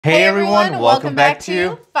Hey everyone, welcome back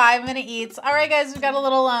to 5-Minute Eats. All right guys, we've got a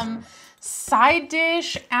little side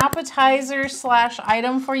dish appetizer slash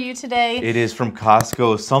item for you today. It is from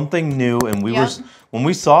Costco, something new, and when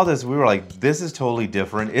we saw this, we were like, this is totally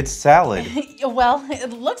different. It's salad. Well, it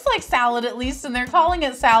looks like salad at least, and they're calling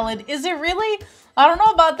it salad. Is it really? I don't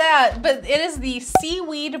know about that, but it is the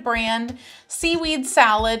Seaweed brand Seaweed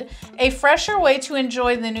Salad, a fresher way to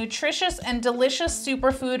enjoy the nutritious and delicious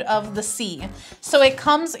superfood of the sea. So it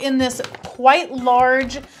comes in this quite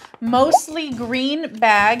large, mostly green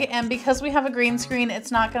bag, and because we have a green screen,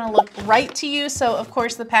 it's not gonna look right to you, so of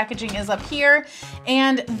course the packaging is up here,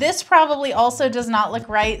 and this probably also does not look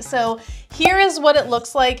right. So here is what it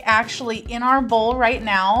looks like actually in our bowl right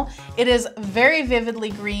now. It is very vividly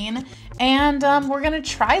green, and we're gonna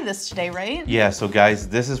try this today, right? Yeah, so guys,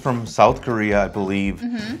 this is from South Korea, I believe,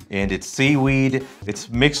 and it's seaweed. It's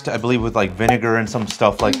mixed, I believe, with like vinegar and some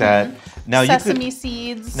stuff like that. Now Sesame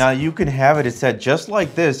seeds. Now you can have it, said just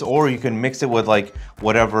like this, or you can mix it with like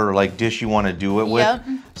whatever like dish you want to do it with. Yep.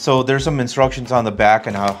 So there's some instructions on the back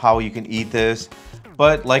on how you can eat this,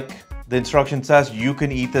 but like the instruction says, you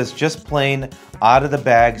can eat this just plain out of the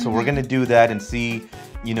bag. So we're gonna do that and see,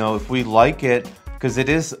 you know, if we like it, because it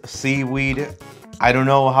is seaweed. I don't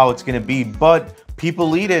know how it's gonna be, but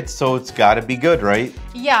people eat it, so it's gotta be good, right?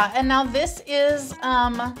 Yeah, and now this is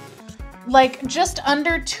like just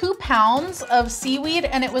under 2 pounds of seaweed,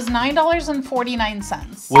 and it was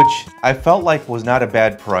 $9.49. Which I felt like was not a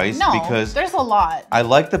bad price. No, because there's a lot. I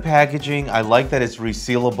like the packaging. I like that it's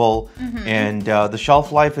resealable, and the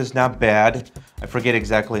shelf life is not bad. I forget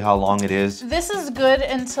exactly how long it is. This is good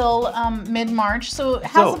until mid-March, so it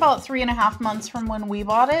has about 3.5 months from when we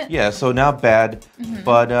bought it. Yeah, so not bad,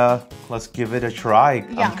 but let's give it a try.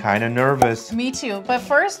 Yeah. I'm kind of nervous. Me too, but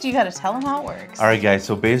first you gotta tell them how it works. All right, guys,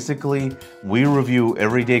 so basically we review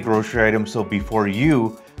everyday grocery items, so before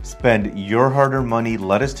you spend your hard-earned money,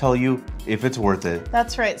 let us tell you if it's worth it.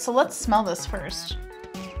 That's right, so let's smell this first.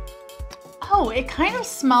 Oh, it kind of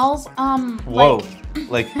smells, Whoa,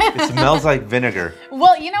 like it smells like vinegar.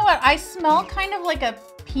 Well, you know what? I smell kind of like a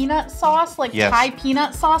peanut sauce, like Yes. Thai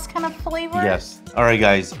peanut sauce kind of flavor. Yes. All right,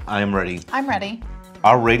 guys, I am ready. I'm ready.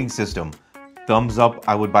 Our rating system: thumbs up,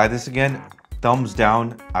 I would buy this again. Thumbs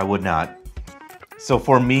down, I would not. So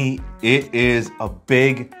for me, it is a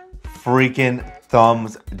big freaking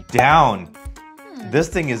thumbs down. This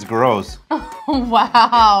thing is gross.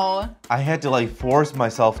 Wow. I had to like force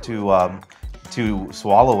myself to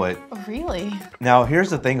swallow it. Really? Now,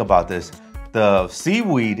 here's the thing about this. The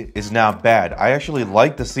seaweed is not bad. I actually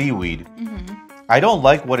like the seaweed. I don't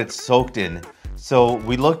like what it's soaked in. So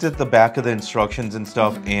we looked at the back of the instructions and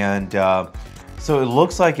stuff, and so it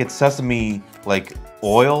looks like it's sesame like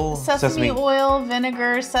oil. Sesame oil,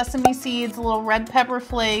 vinegar, sesame seeds, little red pepper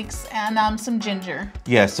flakes, and some ginger.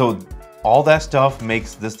 Yeah, so all that stuff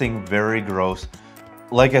makes this thing very gross.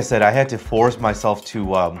 Like I said, I had to force myself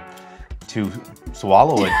to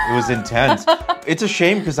swallow it. It was intense. It's a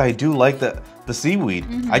shame because I do like the seaweed.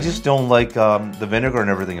 I just don't like the vinegar and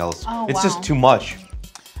everything else. Oh, it's wow. just too much.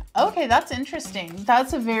 Okay, that's interesting.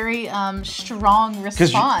 That's a very strong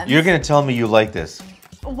response. You're gonna tell me you like this.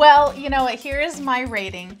 Well, you know what? Here is my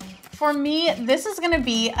rating. For me, this is gonna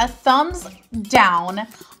be a thumbs down.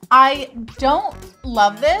 I don't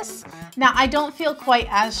love this. Now, I don't feel quite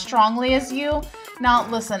as strongly as you. Now,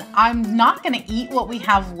 listen, I'm not gonna eat what we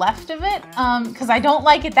have left of it because I don't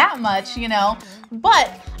like it that much, you know,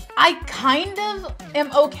 but I kind of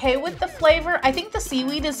am okay with the flavor. I think the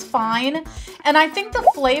seaweed is fine, and I think the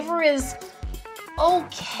flavor is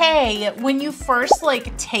okay when you first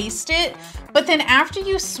like taste it, but then after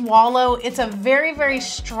you swallow, it's a very, very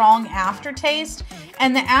strong aftertaste,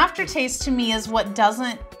 and the aftertaste to me is what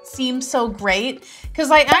doesn't seem so great,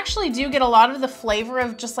 because I actually do get a lot of the flavor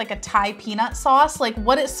of just like a Thai peanut sauce. Like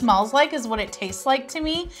what it smells like is what it tastes like to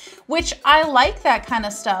me, which I like that kind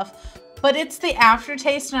of stuff, but it's the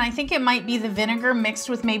aftertaste, and I think it might be the vinegar mixed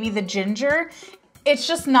with maybe the ginger. It's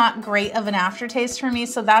just not great of an aftertaste for me,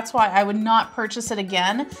 so that's why I would not purchase it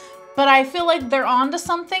again. But I feel like they're onto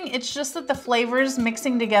something. It's just that the flavors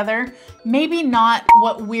mixing together, maybe not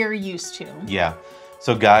what we're used to. Yeah.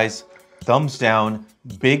 So guys, thumbs down,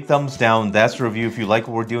 big thumbs down. That's the review. If you like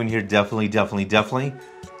what we're doing here, definitely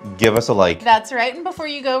give us a like. That's right. And before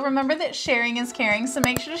you go, remember that sharing is caring, so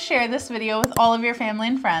make sure to share this video with all of your family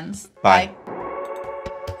and friends. Bye.